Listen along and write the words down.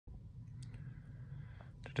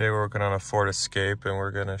Today we're working on a Ford Escape and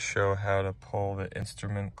we're going to show how to pull the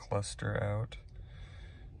instrument cluster out.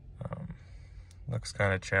 Looks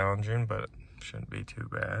kind of challenging, but it shouldn't be too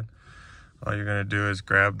bad. All you're going to do is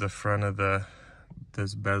grab the front of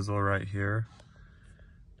this bezel right here.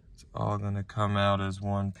 It's all going to come out as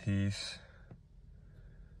one piece.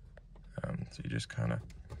 So you just kind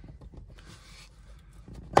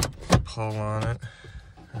of pull on it.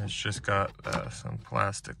 And it's just got some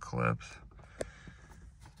plastic clips.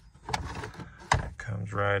 It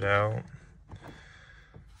comes right out.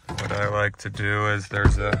 What I like to do is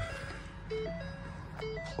there's a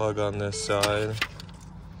plug on this side.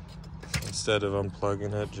 Instead of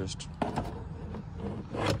unplugging it, just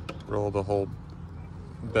roll the whole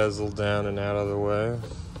bezel down and out of the way.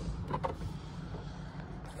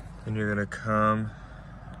 And you're gonna come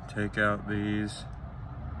take out these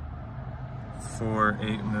 4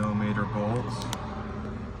 8mm bolts.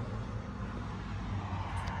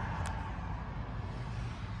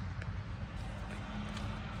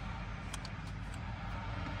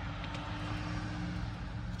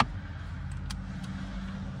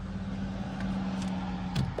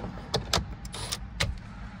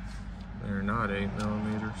 They're not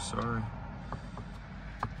 8mm, sorry.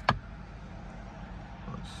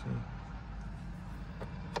 Let's see.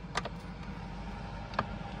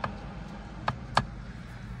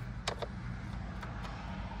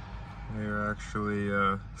 They're actually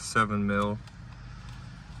 7mm.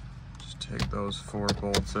 Just take those 4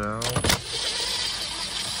 bolts out.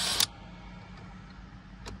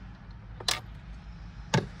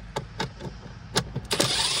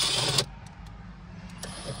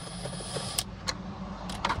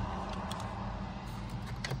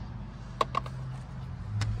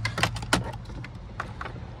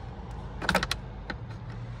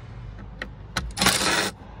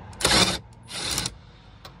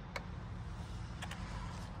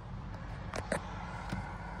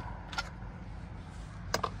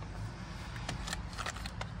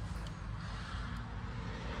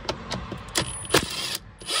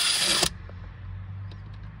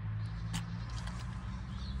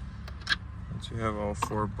 Once you have all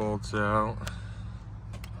 4 bolts out,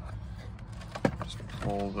 just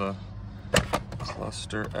pull the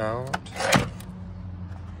cluster out.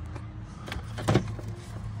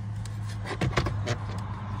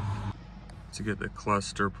 To get the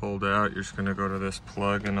cluster pulled out, you're just going to go to this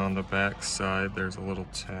plug, and on the back side there's a little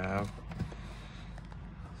tab.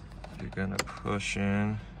 You're going to push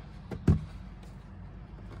in.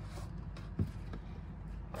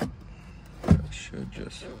 It should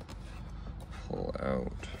just pull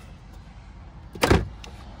out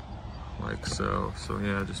like so. So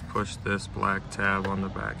yeah, just push this black tab on the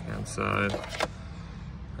backhand side.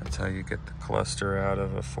 That's how you get the cluster out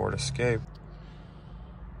of a Ford Escape.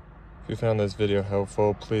 If you found this video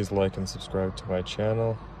helpful, please like and subscribe to my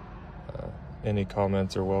channel. Any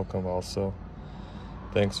comments are welcome also.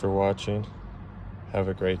 Thanks for watching. Have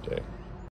a great day.